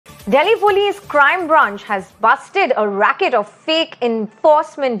Delhi Police Crime Branch has busted a racket of fake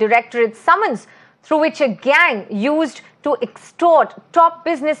enforcement directorate summons through which a gang used to extort top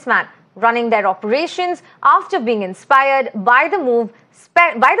businessmen running their operations after being inspired by the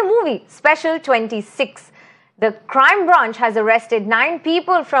movie Special 26. The crime branch has arrested 9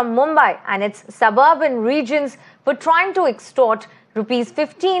 people from Mumbai and its suburban regions for trying to extort rupees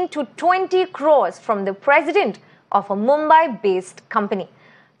 15 to 20 crores from the president of a Mumbai-based company.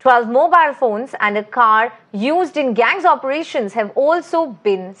 12 mobile phones and a car used in gangs operations have also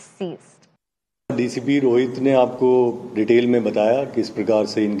been seized. DCP Rohit ने आपको detail में बताया किस प्रकार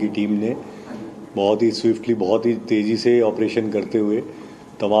से इनकी team ने बहुत ही स्विफ्टली, बहुत ही तेज़ी से ऑपरेशन करते हुए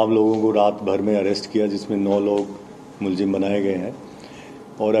तमाम लोगों को रात भर में अरेस्ट किया, जिसमें 9 लोग मुलजिम बनाए गए हैं।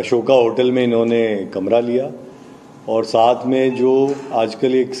 और अशोका होटल में इन्होंने कमरा लिया और साथ में जो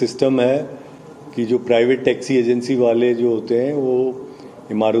आजकल एक सिस्टम है कि जो प्राइवेट टैक्सी एजेंसी वाले जो होते हैं वो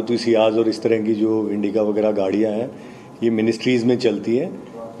मारुति सियाज और इस तरह की जो इंडिका वगैरह गाड़ियां हैं ये मिनिस्ट्रीज़ में चलती हैं,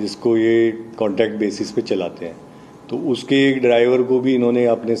 जिसको ये कॉन्ट्रैक्ट बेसिस पे चलाते हैं। तो उसके एक ड्राइवर को भी इन्होंने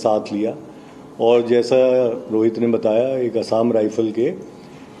अपने साथ लिया और जैसा रोहित ने बताया, एक असम राइफल के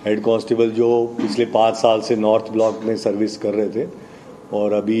हेड कांस्टेबल जो पिछले 5 साल से नॉर्थ ब्लॉक में सर्विस कर रहे थे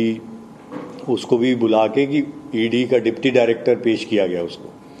और अभी उसको भी बुला के कि ईडी का डिप्टी डायरेक्टर पेश किया गया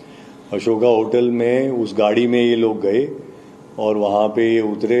उसको। अशोका होटल में उस गाड़ी में ये लोग गए और वहाँ पे ये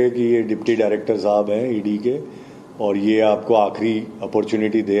उतरे कि ये डिप्टी डायरेक्टर साहब हैं ईडी के और ये आपको आखिरी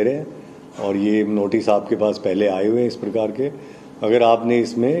अपॉर्चुनिटी दे रहे हैं और ये नोटिस आपके पास पहले आए हुए हैं इस प्रकार के, अगर आपने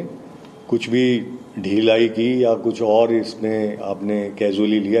इसमें कुछ भी ढिलाई की या कुछ और इसमें आपने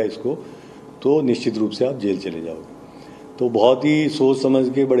कैजुअली लिया इसको तो निश्चित रूप से आप जेल चले जाओगे। तो बहुत ही सोच समझ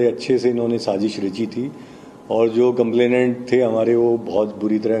के बड़े अच्छे से इन्होंने साजिश रची थी और जो कंप्लेनेंट थे हमारे वो बहुत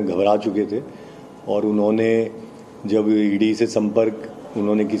बुरी तरह घबरा चुके थे और उन्होंने जब ईडी से संपर्क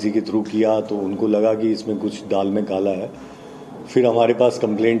उन्होंने किसी के थ्रू किया तो उनको लगा कि इसमें कुछ दाल में काला है। फिर हमारे पास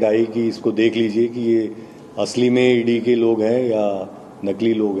कंप्लेंट आई कि इसको देख लीजिए कि ये असली में ईडी के लोग हैं या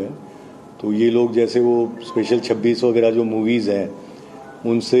नकली लोग हैं। तो ये लोग जैसे वो स्पेशल 26 वगैरह जो मूवीज़ हैं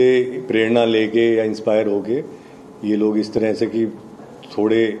उनसे प्रेरणा लेके या इंस्पायर होके ये लोग इस तरह से कि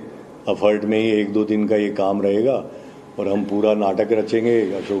थोड़े एफर्ट में ही 1-2 दिन का ये काम रहेगा और हम पूरा नाटक रचेंगे।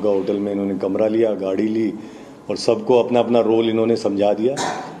 अशोका होटल में इन्होंने कमरा लिया, गाड़ी ली और सबको अपना अपना रोल इन्होंने समझा दिया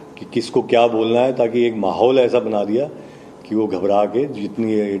कि किसको क्या बोलना है, ताकि एक माहौल ऐसा बना दिया कि वो घबरा के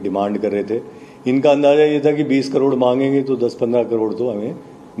जितनी डिमांड कर रहे थे। इनका अंदाजा ये था कि 20 करोड़ मांगेंगे तो 10-15 करोड़ तो हमें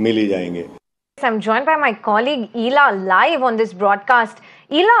मिल ही जाएंगे। I'm joined by my colleague Ela live on this broadcast.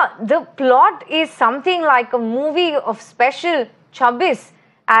 Ela, the plot is something like a movie of Special 26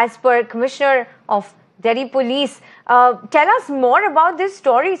 as per Commissioner of Delhi Police. Tell us more about this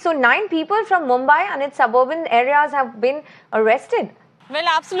story. So 9 people from Mumbai and its suburban areas have been arrested. Well,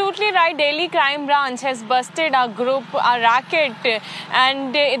 absolutely right. Delhi Crime Branch has busted a group, a racket,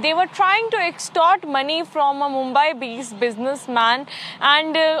 and they were trying to extort money from a Mumbai-based businessman,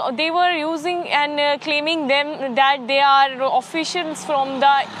 and they were using and claiming them that they are officials from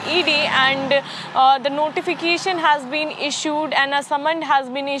the ED, and the notification has been issued and a summons has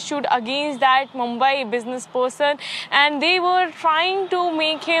been issued against that Mumbai business person, and they were trying to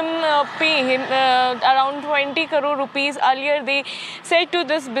make him pay him around 20 crore rupees. Earlier, they said to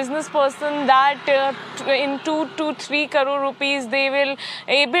this business person that in 2 to 3 crore rupees they will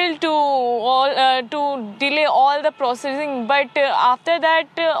able to delay all the processing, but after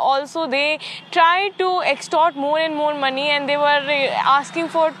that also they tried to extort more and more money, and they were asking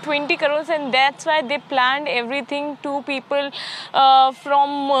for 20 crores, and that's why they planned everything. 2 people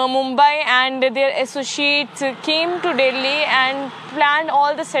from Mumbai and their associates came to Delhi and planned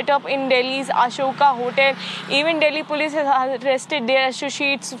all the setup in Delhi's Ashoka Hotel. Even Delhi police has arrested their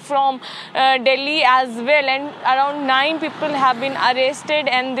associates from Delhi as well, and around 9 people have been arrested,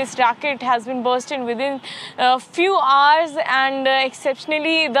 and this racket has been bursted within a few hours, and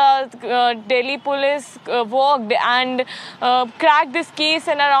exceptionally the Delhi police worked and cracked this case,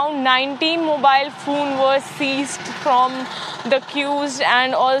 and around 19 mobile phones were seized from the accused,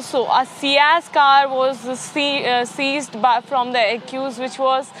 and also a Ciaz car was seized from the accused, which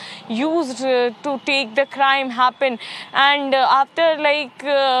was used to take the crime happen. And after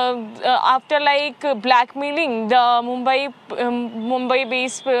blackmailing the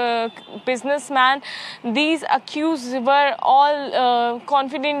Mumbai-based businessman, these accused were all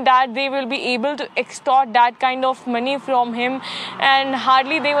confident that they will be able to extort that kind of money from him, and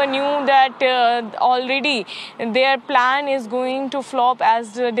hardly they were knew that already their plan is going to flop,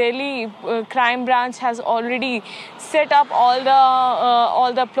 as the Delhi crime branch has already set up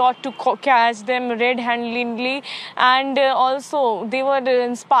all the plot to catch them red-handedly, and also they were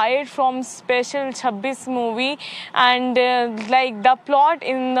inspired from special 26 movie, and like the plot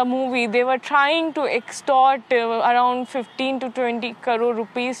in the movie, they were trying to extort around 15 to 20 crore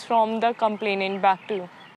rupees from the complainant. Back to you.